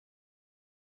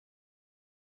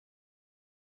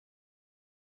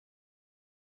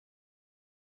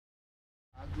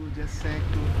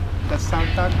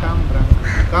Santa Cambra,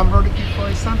 Cambro de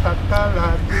foi Santa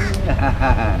Calado,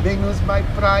 Venus by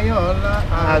Praiola,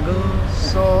 Agu,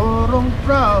 Sorong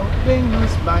Prau,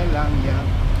 Venus by Langya,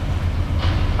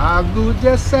 Agu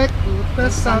Jeseku te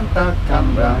Santa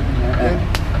Cambra,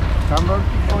 Cambro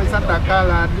de foi Santa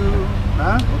Calado,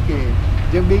 okay,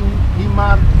 Jembing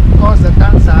Lima Cosa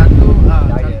Cansado,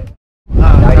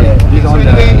 so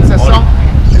anyway, it's a song,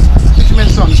 it's a fisherman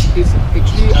song, it's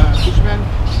actually a fisherman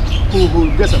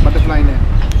who does a butterfly net.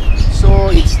 So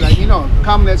it's like, you know,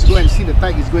 come, let's go and see the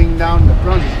tide is going down, the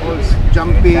prawns is all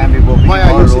jumping. Why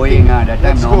are you sitting?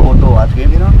 Let's go.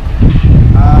 You know?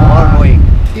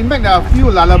 In fact, there are a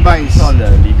few lullabies. All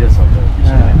the leaders of the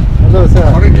fishermen. Hello, sir.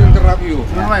 Sorry to interrupt you.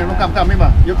 No, come,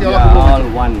 memang. You can all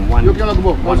one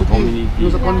community.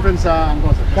 There's a conference,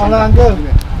 uncle. Come on, uncle.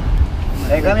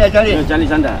 Kami dah cari. Cari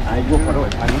sanda. I go for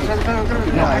road.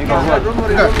 Don't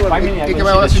worry. 5 minutes. I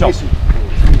go see the shop.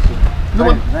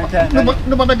 No,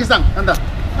 Papa Kristangs, anda.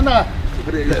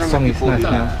 That song is nice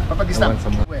now. Papa Kristangs.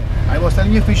 I was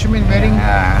telling you, fishermen wearing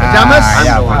pajamas.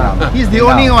 He's the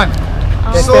only one.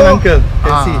 So, uncle,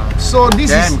 can see. So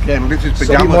this is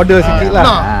pajamas. Model sikit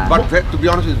lah. But to be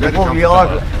honest, it's very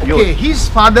okay, his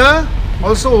father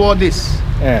also wore this.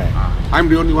 Yeah. I'm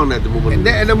the only one at the moment. And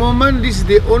then at the moment, this is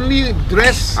the only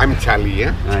dress I'm Charlie,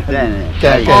 yeah.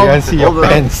 Can see your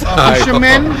pants.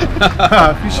 Fisherman.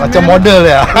 Macam model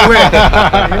ya.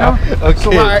 You know. Okay.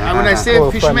 So when I say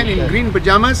fisherman in green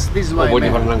pajamas, this is why.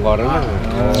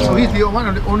 So he's the one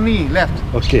of the only left.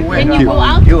 Okay. When you go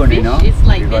out to fish, it's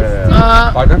like this.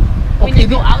 Pardon? When you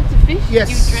go out to fish, yes,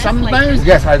 you dress sometimes.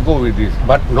 like Yes, I go with this,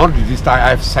 but not this style.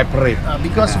 I have separate.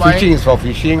 Because why? Fishing is for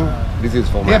fishing. This is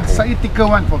for They my have home. slightly thicker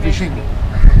one for fishing.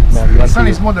 This one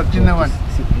is more the thinner one.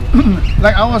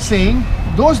 Like I was saying,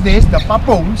 those days the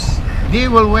papongs, they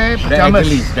will wear pajamas.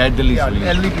 The elderly.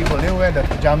 Elderly people, they wear the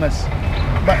pajamas.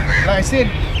 But like I said,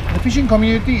 the fishing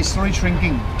community is slowly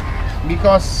shrinking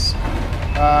because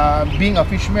being a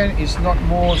fisherman is not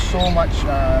more so much,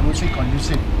 I would say,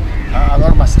 conducive.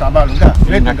 Agora mas trabalho,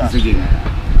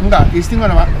 enggak,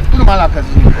 istimewa tudo Malacca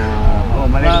sini. Oh,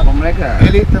 Malacca.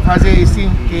 Ele fazer isim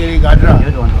que gadra.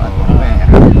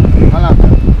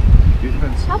 Malacca.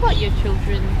 How about your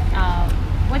children?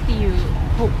 What do you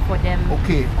hope for them?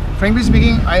 Okay, frankly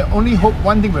speaking, I only hope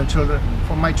one thing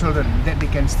for my children, that they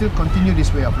can still continue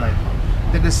this way of life.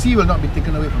 That the sea will not be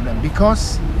taken away from them,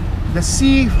 because the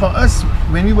sea for us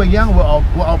when we were young were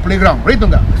our playground. Right,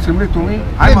 enggak? Similar to me,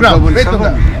 I'm a global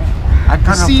servant.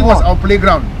 The sea was our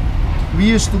playground. We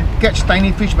used to catch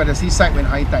tiny fish by the seaside when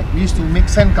high tide. We used to make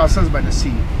sand castles by the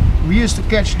sea. We used to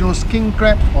catch those king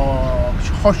crab or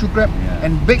horseshoe crab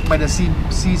and bake by the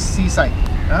seaside.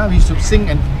 We used to sing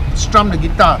and strum the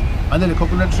guitar under the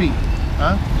coconut tree.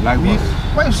 Likewise.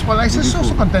 Well, I say so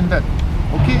contented.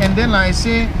 Okay, and then like I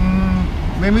say,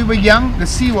 when we were young, the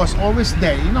sea was always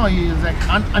there. You know, it's like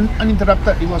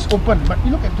uninterrupted. It was open. But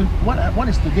you look at what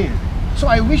is today. So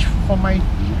I wish for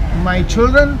my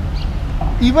children,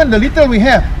 even the little we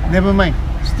have, never mind.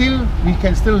 Still, we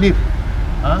can still live.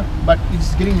 But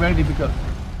it's getting very difficult.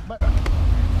 But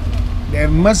there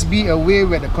must be a way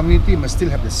where the community must still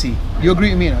have the sea. You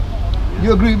agree with me?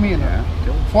 You agree with me?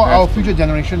 For our future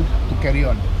generation to carry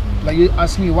on. Like you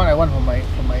ask me what I want for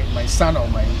my son or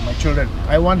my children.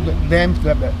 I want them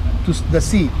to have the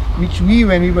sea, which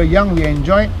when we were young we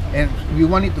enjoyed, and we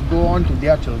want it to go on to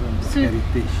their children. So,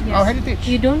 heritage. yes. Our heritage.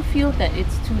 You don't feel that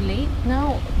it's too late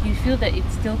now? You feel that it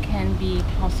still can be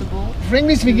possible?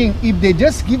 Frankly speaking, if they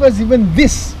just give us even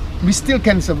this, we still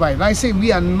can survive. Like I say,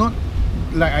 we are not,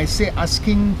 like I say,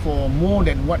 asking for more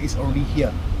than what is already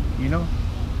here. You know,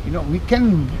 we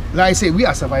can, like I say, we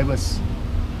are survivors.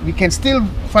 We can still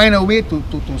find a way to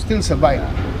still survive,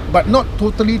 but not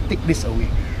totally take this away.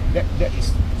 That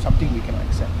is something we cannot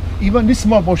accept. Even this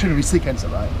small portion we still can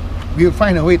survive. We will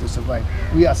find a way to survive.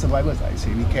 We are survivors, I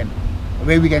say, we can.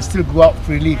 Where we can still go out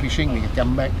freely fishing, we can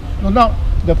come back. No doubt,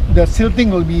 the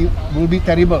silting will be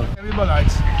terrible. Terrible,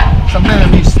 sometimes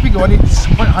when we speak about it, it's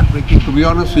quite heartbreaking. To be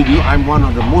honest with you, I'm one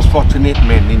of the most fortunate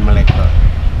men in Malacca.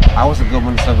 I was a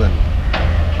government servant.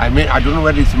 I don't know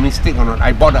whether it's a mistake or not.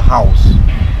 I bought a house.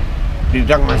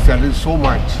 Deduct my salary so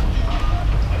much.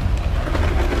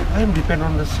 I am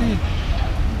dependent on the sea.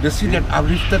 The sea that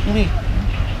uplifted me.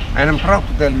 And I'm proud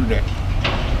to tell you that.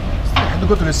 You have to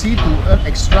go to the sea to earn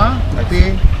extra, to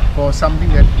pay for something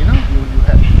that you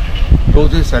had.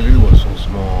 Those days salary was so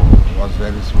small, was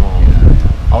very small.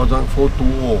 I was on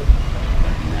 420.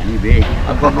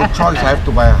 I've got no choice, I have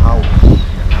to buy a house.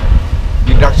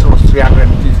 Deduction was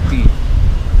 350.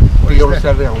 What your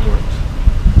salary how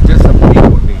much? Just a penny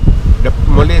only. The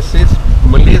Malays,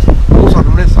 most of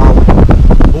the Malays are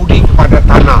budi kepada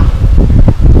tanah.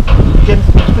 You can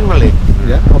speak Malay.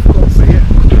 Yeah, of course. Yeah.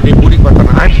 They budi kepada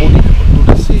tanah. I budi to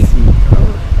the sea.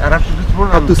 I have to do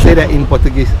tomorrow. How to say that in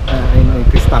Portuguese? In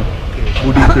Kristangs.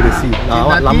 Budi to the sea.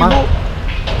 Lama.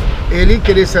 Ele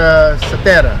queria se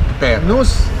terra. Terra.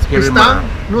 Nus Kristang,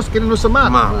 nus queria no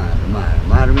semar.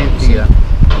 Mar means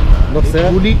No sir.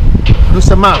 Budi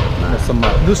Nusa Mar.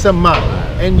 Semar. Nusa Mar.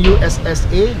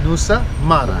 N-U-S-S-A Nusa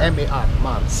Mar. M-A-R.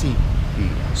 Mar. Sea.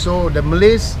 So the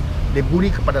Malays, they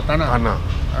budi kepada tanah. Tanah.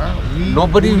 We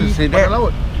Nobody budi will say kepada that.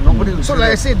 laut. Nobody will So say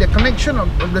like I that. said, the connection of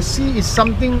the sea is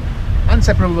something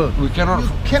inseparable. We cannot,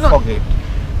 You cannot forget.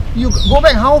 You go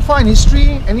back how far in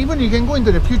history, and even you can go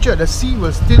into the future, the sea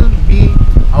will still be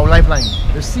our lifeline.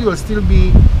 The sea will still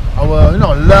be our,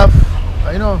 love.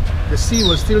 The sea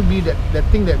will still be that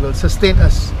thing that will sustain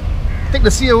us. Take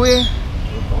the sea away,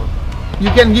 you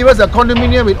can give us a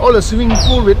condominium with all the swimming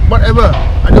pool, with whatever.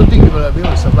 I don't think we will be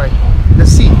able to survive. The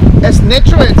sea, as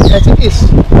natural as it is,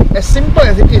 as simple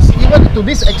as it is, even to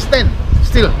this extent,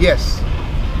 still yes,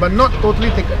 but not totally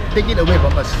take it away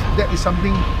from us. That is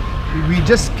something we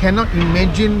just cannot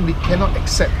imagine, we cannot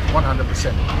accept 100%.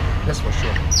 That's for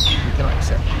sure. We cannot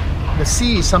accept. The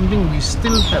sea is something we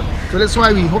still have. So that's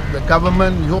why we hope the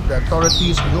government, we hope the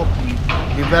authorities, we hope the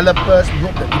developers, we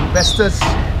hope the investors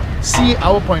see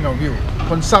our point of view,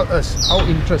 consult us, our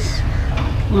interests.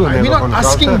 We were We're never not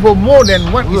asking consulted. for more than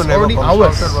what We is were never already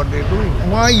ours. consulted what they're doing.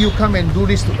 Why you come and do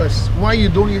this to us? Why you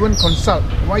don't even consult?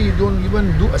 Why you don't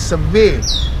even do a survey?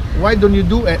 Why don't you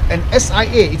do an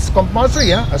SIA? It's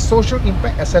compulsory, a social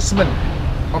impact assessment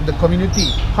of the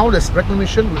community. How does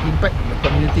reclamation will impact the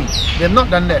community? They've not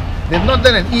done that. They've not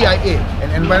done an EIA,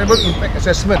 an environmental impact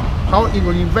assessment. How it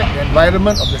will impact the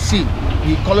environment of the sea,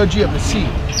 the ecology of the sea,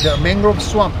 the mangrove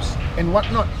swamps and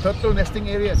whatnot, turtle nesting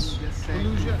areas,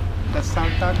 pollution. The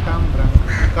Santa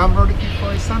Cambro di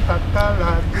Kipoi Santa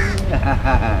Calagu,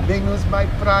 Venus by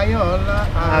Praiola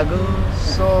Agu,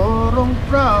 Sorong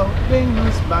Proud,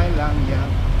 Venus by Langya,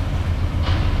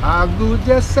 Agu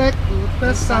Jaseku,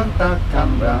 the Santa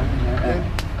Cambra.